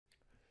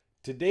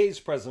Today's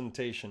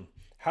presentation,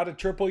 how to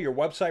triple your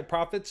website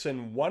profits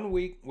in 1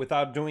 week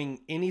without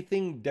doing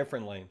anything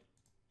differently.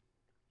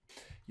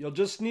 You'll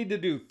just need to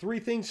do 3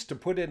 things to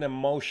put it in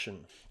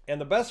motion. And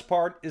the best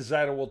part is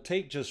that it will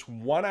take just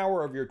 1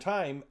 hour of your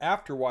time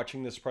after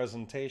watching this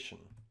presentation.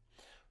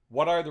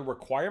 What are the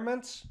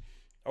requirements?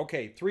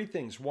 Okay, 3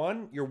 things.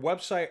 One, your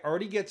website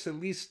already gets at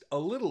least a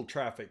little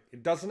traffic.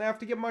 It doesn't have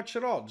to get much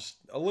at all, just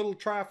a little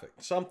traffic,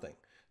 something.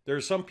 There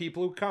are some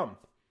people who come.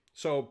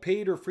 So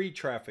paid or free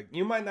traffic.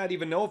 You might not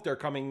even know if they're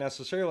coming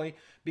necessarily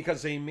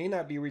because they may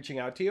not be reaching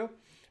out to you,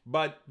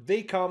 but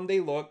they come,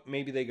 they look,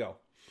 maybe they go.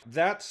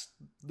 That's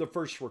the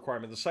first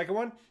requirement. The second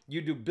one,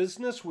 you do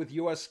business with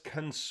US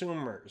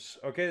consumers.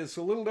 Okay, it's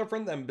a little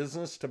different than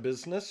business to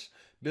business.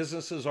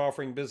 Businesses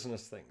offering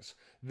business things.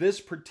 This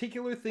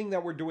particular thing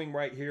that we're doing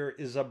right here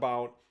is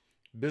about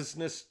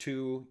business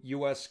to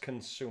US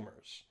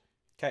consumers.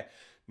 Okay.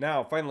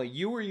 Now, finally,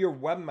 you or your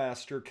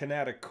webmaster can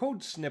add a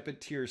code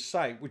snippet to your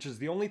site, which is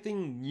the only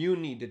thing you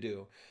need to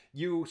do.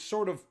 You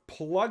sort of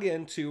plug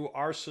into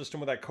our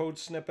system with that code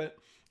snippet,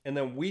 and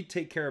then we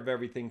take care of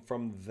everything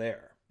from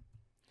there.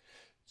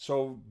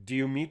 So, do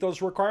you meet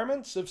those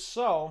requirements? If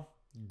so,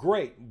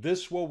 great.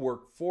 This will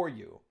work for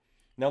you.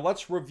 Now,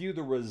 let's review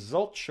the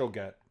results you'll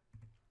get.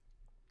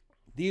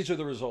 These are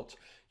the results.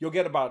 You'll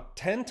get about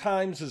 10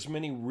 times as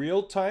many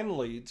real-time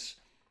leads.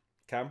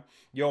 Okay.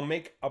 You'll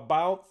make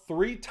about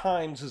 3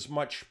 times as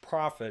much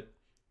profit,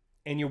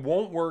 and you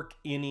won't work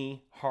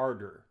any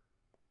harder.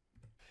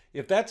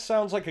 If that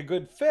sounds like a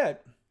good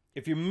fit,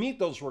 if you meet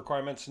those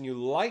requirements and you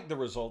like the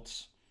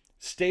results,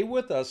 stay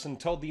with us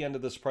until the end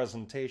of this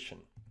presentation.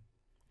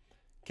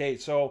 Okay,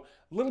 so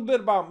a little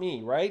bit about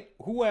me, right?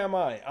 Who am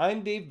I?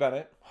 I'm Dave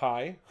Bennett.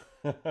 Hi.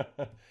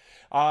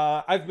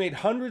 I've made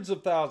hundreds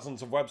of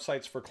thousands of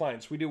websites for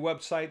clients. We do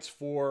websites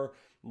for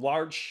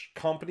large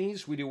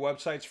companies. We do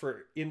websites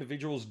for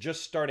individuals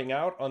just starting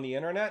out on the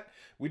internet.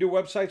 We do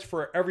websites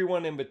for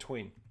everyone in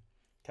between.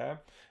 Okay.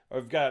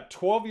 I've got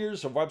 12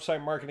 years of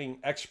website marketing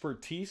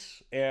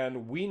expertise,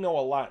 and we know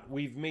a lot.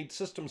 We've made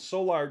systems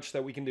so large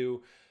that we can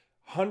do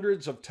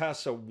hundreds of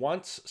tests at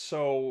once.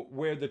 So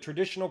where the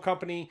traditional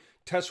company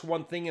tests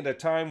one thing at a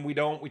time, we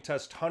don't. We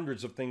test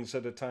hundreds of things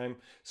at a time,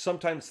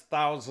 sometimes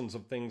thousands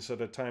of things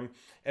at a time,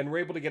 and we're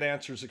able to get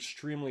answers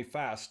extremely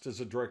fast as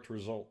a direct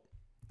result.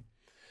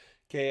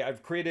 Okay,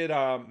 I've created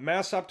a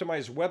mass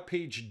optimized web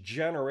page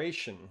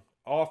generation,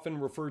 often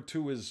referred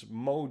to as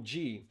MoG.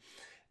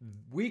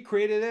 We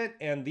created it,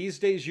 and these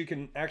days you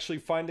can actually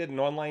find it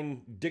in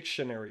online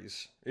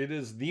dictionaries. It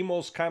is the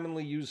most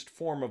commonly used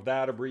form of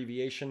that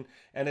abbreviation,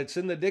 and it's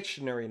in the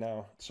dictionary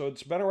now. So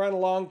it's been around a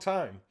long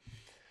time.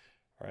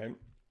 All right.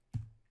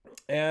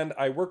 And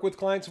I work with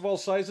clients of all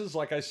sizes,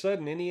 like I said,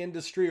 in any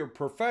industry or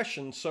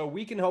profession, so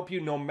we can help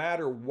you no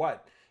matter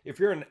what. If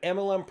you're an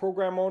MLM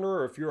program owner,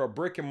 or if you're a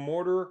brick and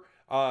mortar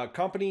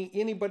company,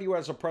 anybody who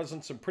has a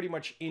presence in pretty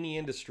much any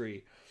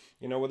industry,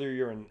 you know, whether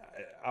you're an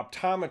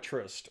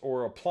optometrist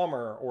or a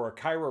plumber or a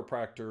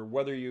chiropractor,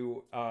 whether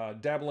you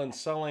dabble in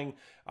selling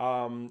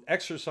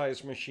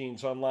exercise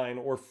machines online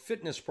or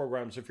fitness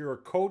programs, if you're a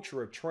coach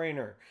or a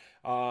trainer,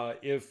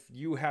 if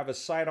you have a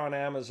site on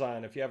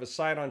Amazon, if you have a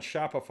site on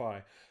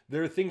Shopify,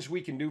 there are things we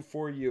can do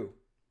for you.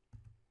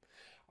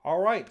 All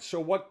right,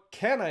 so what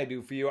can I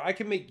do for you? I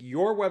can make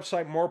your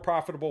website more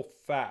profitable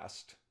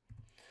fast.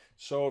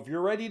 So if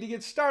you're ready to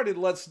get started,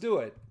 let's do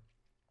it.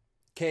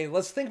 Okay,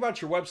 let's think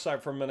about your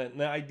website for a minute.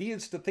 And the idea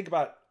is to think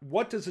about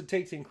what does it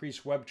take to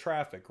increase web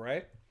traffic,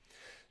 right?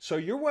 So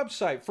your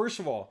website, first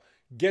of all,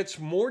 gets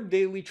more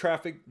daily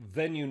traffic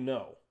than you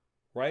know,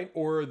 right?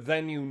 Or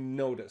than you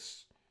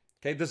notice.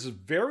 Okay, this is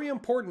very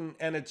important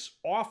and it's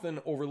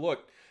often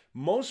overlooked.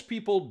 Most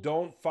people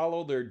don't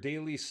follow their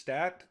daily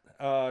stat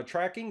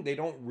tracking. They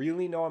don't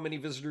really know how many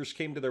visitors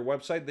came to their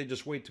website. They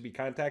just wait to be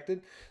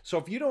contacted. So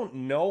if you don't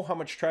know how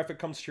much traffic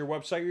comes to your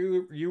website,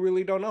 you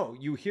really don't know.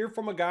 You hear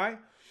from a guy,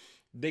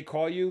 they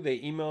call you, they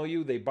email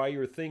you, they buy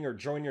your thing or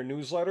join your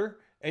newsletter,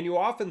 and you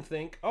often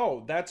think,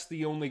 oh, that's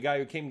the only guy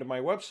who came to my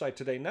website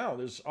today. No,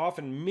 there's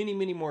often many,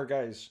 many more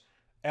guys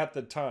at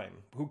the time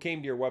who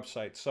came to your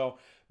website. So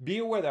be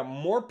aware that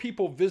more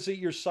people visit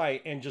your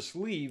site and just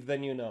leave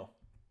than you know.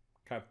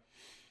 Okay.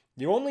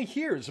 You only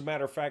hear, as a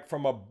matter of fact,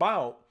 from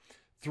about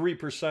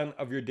 3%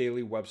 of your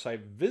daily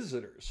website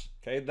visitors.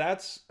 Okay,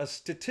 that's a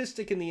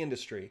statistic in the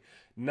industry.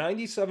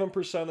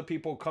 97% of the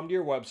people who come to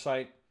your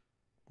website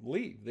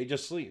leave. They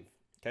just leave.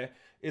 Okay,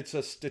 it's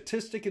a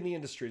statistic in the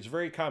industry. It's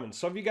very common.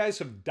 Some of you guys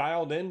have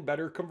dialed in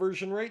better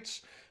conversion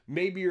rates.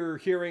 Maybe you're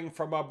hearing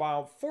from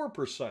about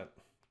 4%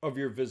 of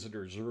your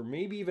visitors, or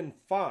maybe even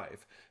 5%.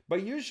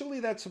 But usually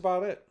that's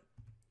about it.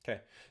 Okay,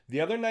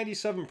 the other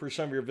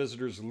 97% of your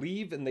visitors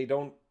leave and they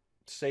don't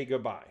say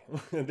goodbye.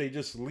 They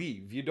just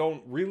leave. You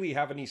don't really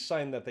have any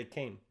sign that they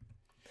came.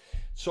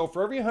 So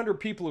for every 100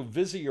 people who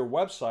visit your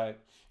website,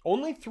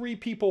 only 3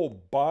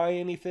 people buy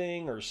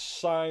anything or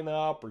sign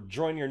up or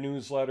join your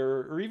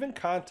newsletter or even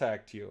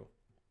contact you.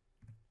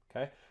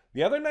 Okay?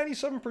 The other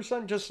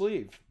 97% just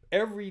leave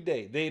every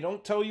day. They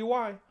don't tell you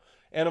why.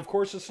 And of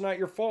course, it's not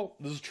your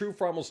fault. This is true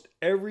for almost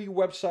every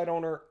website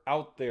owner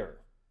out there.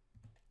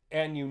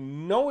 And you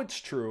know it's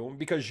true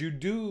because you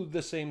do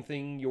the same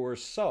thing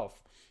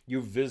yourself.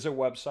 You visit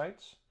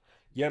websites,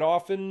 yet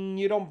often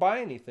you don't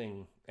buy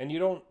anything and you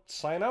don't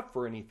sign up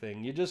for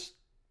anything. You just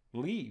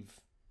leave,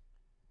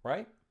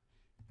 right?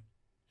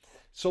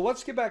 So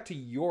let's get back to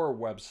your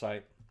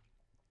website.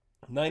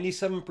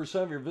 97%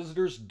 of your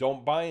visitors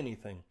don't buy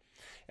anything.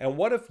 And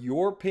what if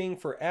you're paying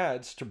for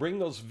ads to bring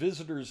those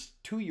visitors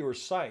to your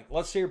site?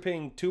 Let's say you're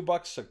paying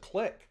 $2 a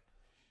click.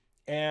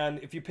 And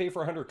if you pay for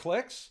 100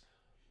 clicks,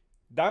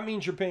 that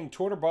means you're paying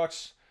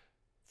 $200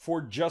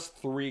 for just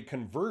 3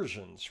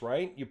 conversions,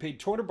 right? You paid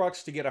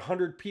 $200 to get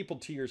 100 people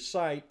to your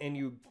site and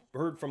you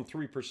heard from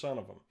 3%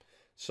 of them.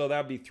 So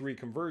that'd be 3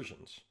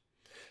 conversions.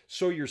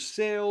 So your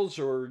sales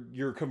or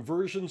your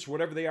conversions,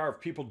 whatever they are, if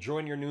people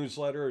join your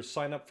newsletter or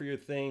sign up for your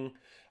thing,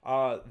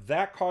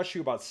 that costs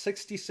you about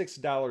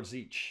 $66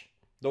 each.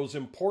 Those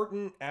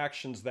important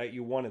actions that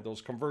you wanted,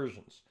 those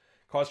conversions,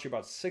 cost you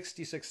about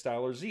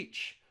 $66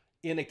 each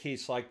in a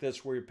case like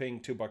this where you're paying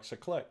 $2 a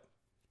click.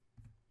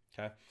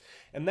 Okay,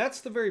 and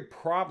that's the very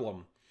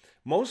problem.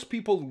 Most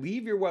people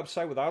leave your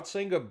website without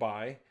saying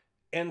goodbye,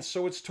 and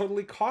so it's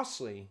totally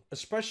costly,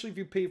 especially if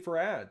you pay for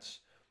ads.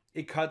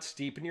 It cuts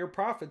deep into your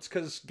profits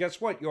because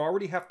guess what? You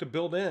already have to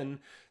build in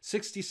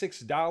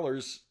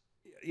 $66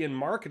 in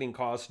marketing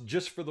costs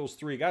just for those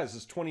 3 guys.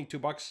 It's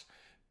 $22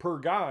 per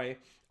guy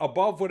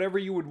above whatever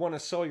you would want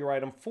to sell your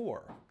item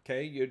for.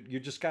 Okay, you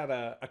just got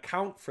to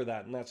account for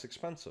that, and that's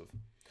expensive.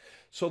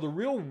 So the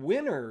real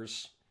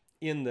winners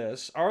in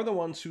this are the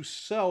ones who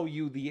sell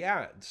you the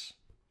ads,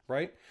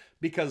 right?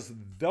 Because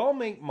they'll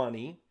make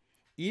money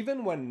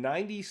even when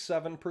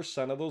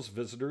 97% of those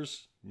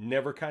visitors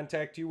never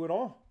contact you at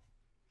all.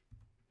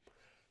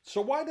 So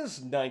why does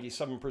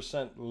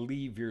 97%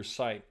 leave your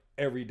site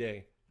every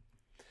day?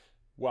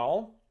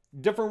 Well,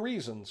 different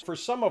reasons. For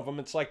some of them,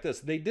 it's like this.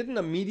 They didn't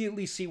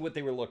immediately see what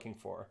they were looking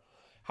for.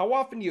 How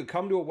often do you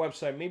come to a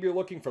website, maybe you're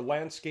looking for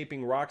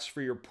landscaping rocks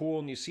for your pool,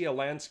 and you see a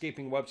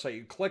landscaping website,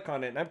 you click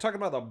on it, and I'm talking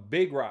about the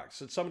big rocks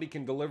that somebody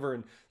can deliver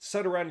and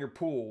set around your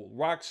pool.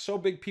 Rocks so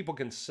big people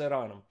can sit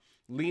on them,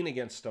 lean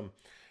against them,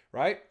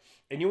 right?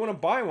 And you want to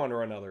buy one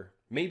or another.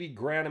 Maybe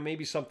granite,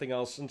 maybe something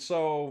else. And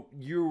so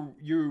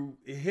you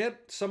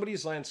hit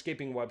somebody's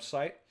landscaping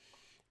website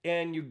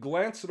and you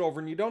glance it over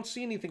and you don't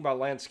see anything about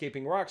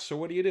landscaping rocks. So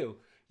what do?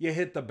 You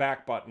hit the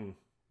back button,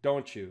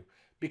 don't you?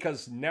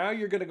 Because now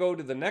you're going to go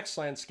to the next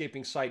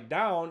landscaping site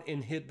down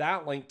and hit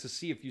that link to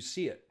see if you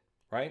see it,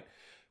 right?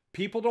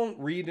 People don't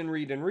read and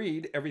read and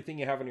read everything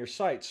you have on your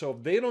site. So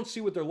if they don't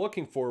see what they're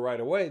looking for right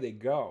away, they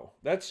go.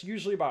 That's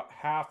usually about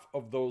half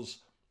of those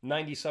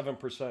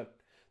 97%.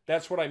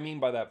 That's what I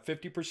mean by that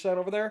 50%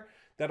 over there,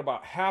 that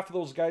about half of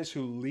those guys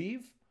who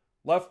leave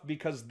left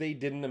because they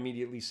didn't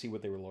immediately see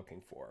what they were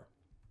looking for.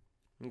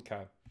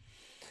 Okay.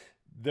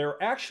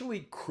 They're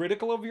actually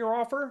critical of your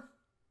offer.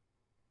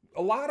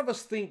 A lot of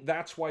us think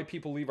that's why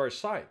people leave our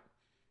site.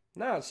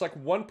 No, it's like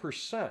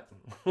 1%.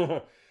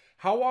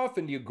 How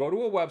often do you go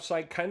to a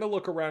website, kind of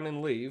look around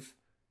and leave,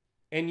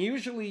 and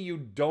usually you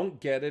don't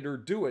get it or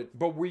do it,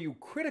 but were you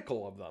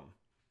critical of them?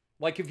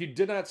 Like if you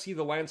did not see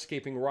the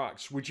landscaping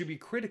rocks, would you be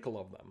critical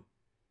of them?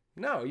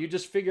 No, you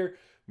just figure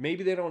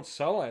maybe they don't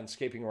sell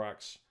landscaping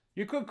rocks.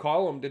 You could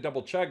call them to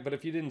double check, but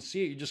if you didn't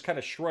see it, you just kind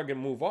of shrug and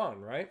move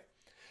on, right?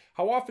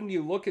 How often do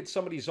you look at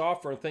somebody's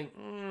offer and think,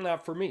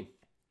 not for me?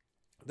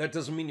 That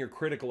doesn't mean you're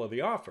critical of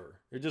the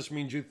offer. It just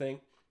means you think,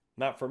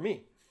 not for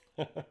me.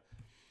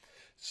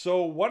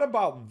 So what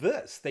about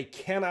this? They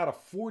cannot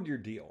afford your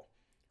deal.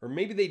 Or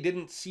maybe they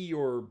didn't see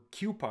your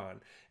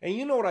coupon. And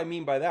you know what I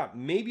mean by that.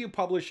 Maybe you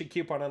publish a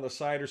coupon on the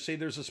site or say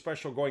there's a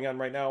special going on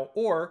right now.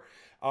 Or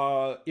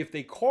if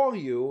they call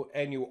you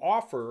and you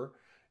offer,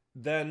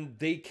 then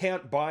they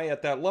can't buy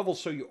at that level.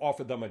 So you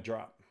offer them a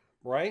drop,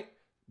 right?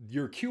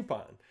 Your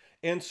coupon.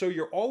 And so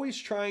you're always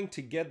trying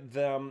to get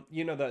them,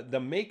 you know, the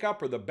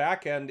makeup or the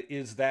back end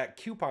is that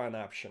coupon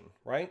option,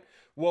 right?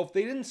 Well, if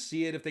they didn't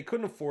see it, if they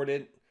couldn't afford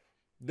it,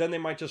 then they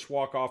might just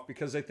walk off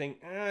because they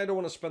think, I don't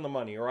want to spend the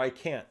money or I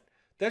can't.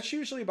 That's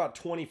usually about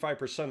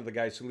 25% of the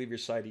guys who leave your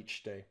site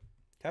each day.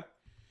 Okay?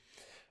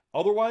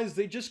 Otherwise,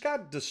 they just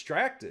got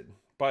distracted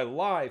by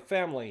live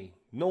family,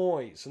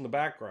 noise in the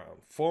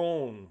background,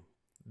 phone,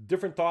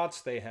 different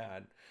thoughts they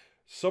had.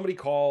 Somebody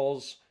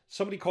calls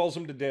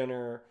them to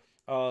dinner.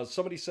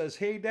 Somebody says,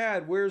 hey,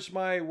 Dad, where's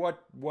my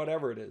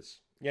whatever it is,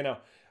 you know?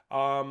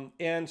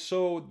 And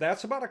so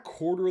that's about a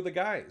quarter of the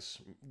guys,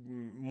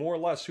 more or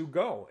less, who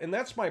go. And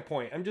that's my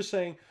point. I'm just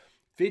saying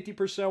 50%,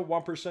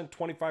 1%,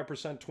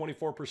 25%,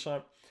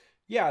 24%.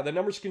 Yeah, the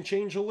numbers can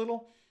change a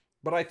little,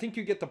 but I think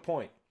you get the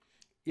point.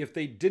 If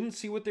they didn't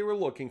see what they were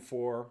looking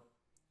for,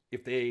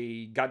 if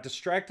they got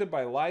distracted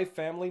by live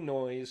family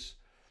noise,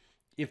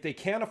 if they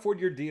can't afford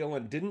your deal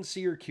and didn't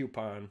see your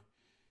coupon,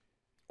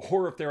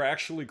 or if they're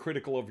actually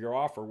critical of your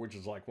offer, which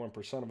is like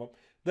 1% of them,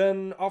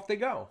 then off they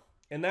go.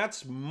 And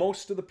that's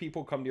most of the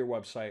people who come to your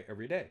website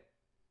every day.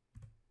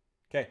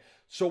 Okay,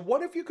 so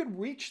what if you could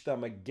reach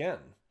them again?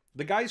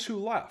 The guys who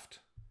left,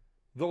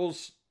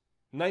 those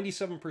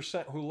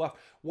 97% who left.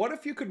 What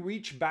if you could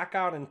reach back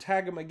out and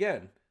tag them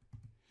again?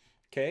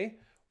 Okay.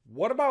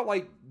 What about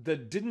like the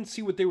didn't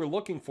see what they were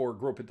looking for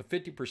group at the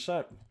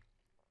 50%?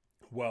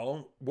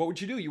 Well, what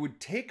would you do? You would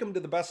take them to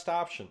the best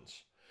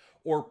options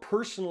or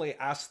personally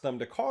ask them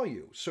to call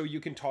you so you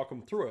can talk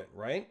them through it,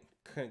 right?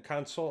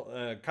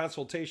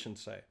 Consultation,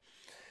 say.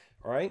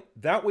 All right.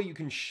 That way you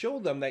can show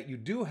them that you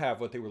do have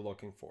what they were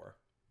looking for.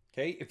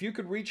 Okay. If you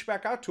could reach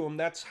back out to them,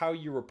 that's how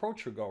your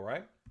approach would go,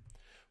 right?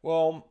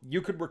 Well,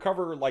 you could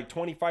recover like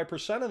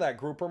 25% of that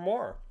group or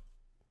more.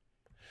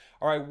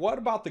 All right, what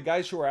about the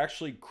guys who are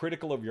actually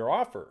critical of your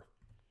offer?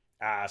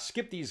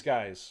 Skip these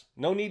guys.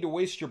 No need to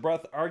waste your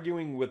breath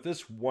arguing with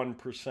this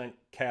 1%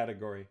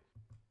 category.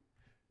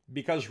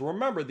 Because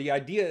remember, the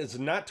idea is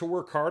not to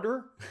work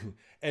harder,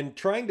 and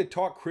trying to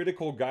talk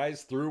critical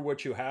guys through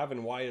what you have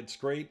and why it's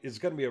great is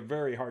going to be a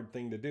very hard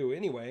thing to do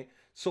anyway.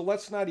 So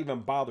let's not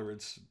even bother.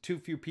 It's too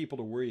few people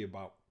to worry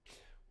about.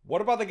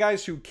 What about the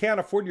guys who can't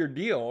afford your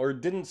deal or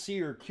didn't see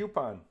your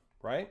coupon,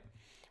 right?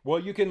 Well,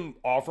 you can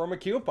offer them a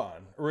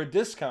coupon or a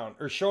discount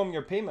or show them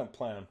your payment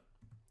plan.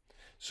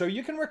 So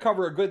you can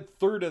recover a good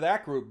third of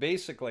that group,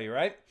 basically,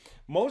 right?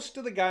 Most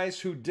of the guys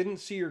who didn't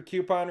see your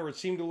coupon or it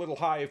seemed a little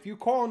high, if you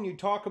call and you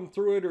talk them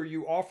through it or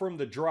you offer them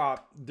the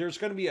drop, there's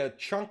going to be a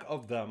chunk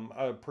of them,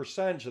 a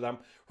percentage of them,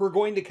 who are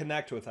going to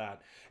connect with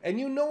that. And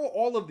you know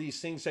all of these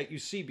things that you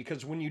see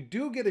because when you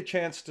do get a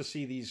chance to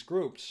see these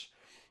groups,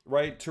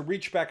 right, to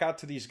reach back out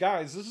to these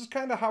guys, this is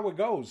kind of how it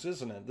goes,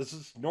 isn't it? This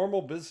is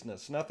normal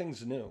business.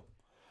 Nothing's new.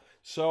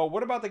 So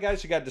what about the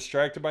guys who got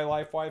distracted by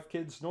life, wife,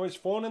 kids, noise,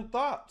 phone, and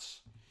thoughts?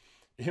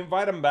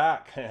 Invite them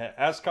back.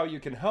 Ask how you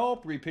can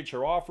help, repitch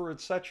your offer,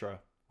 etc.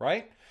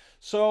 Right?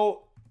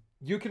 So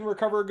you can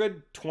recover a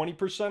good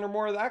 20% or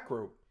more of that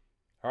group.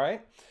 All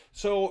right?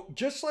 So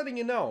just letting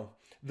you know,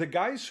 the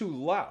guys who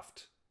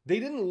left, they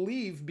didn't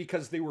leave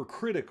because they were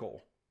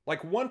critical.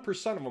 Like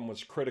 1% of them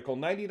was critical.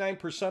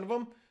 99% of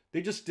them,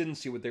 they just didn't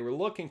see what they were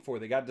looking for.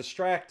 They got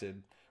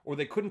distracted or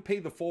they couldn't pay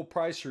the full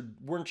price or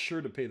weren't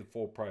sure to pay the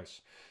full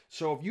price.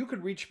 So if you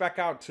could reach back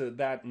out to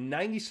that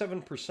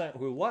 97%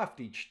 who left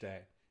each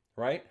day,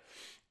 right,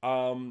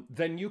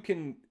 then you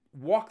can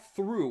walk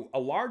through a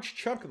large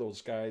chunk of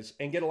those guys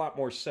and get a lot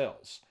more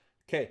sales.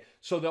 Okay,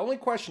 so the only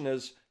question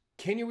is,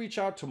 can you reach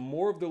out to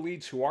more of the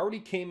leads who already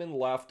came and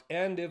left?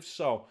 And if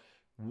so,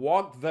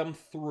 walk them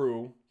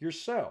through your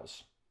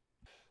sales.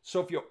 So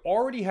if you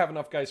already have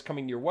enough guys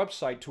coming to your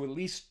website to at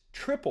least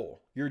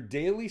triple your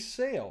daily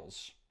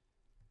sales,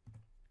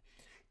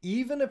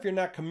 even if you're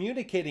not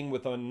communicating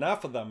with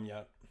enough of them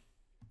yet,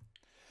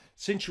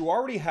 since you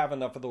already have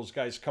enough of those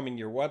guys coming to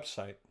your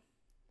website,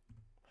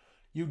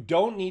 you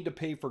don't need to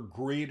pay for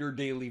greater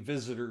daily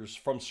visitors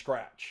from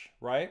scratch,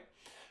 right?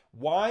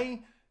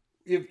 Why?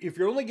 If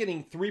you're only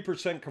getting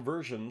 3%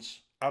 conversions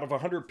out of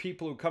 100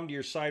 people who come to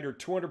your site, or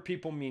 200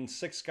 people mean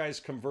 6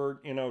 guys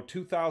convert,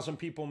 2,000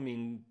 people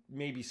mean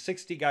maybe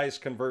 60 guys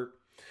convert.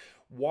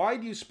 Why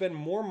do you spend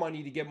more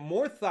money to get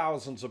more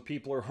thousands of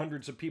people or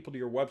hundreds of people to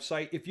your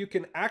website if you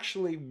can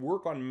actually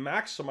work on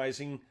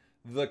maximizing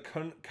the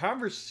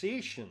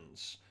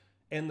conversations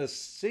and the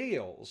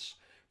sales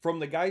from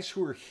the guys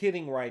who are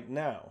hitting right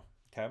now?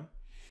 Okay.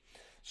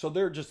 So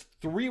there are just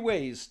 3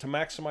 ways to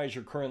maximize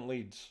your current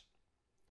leads.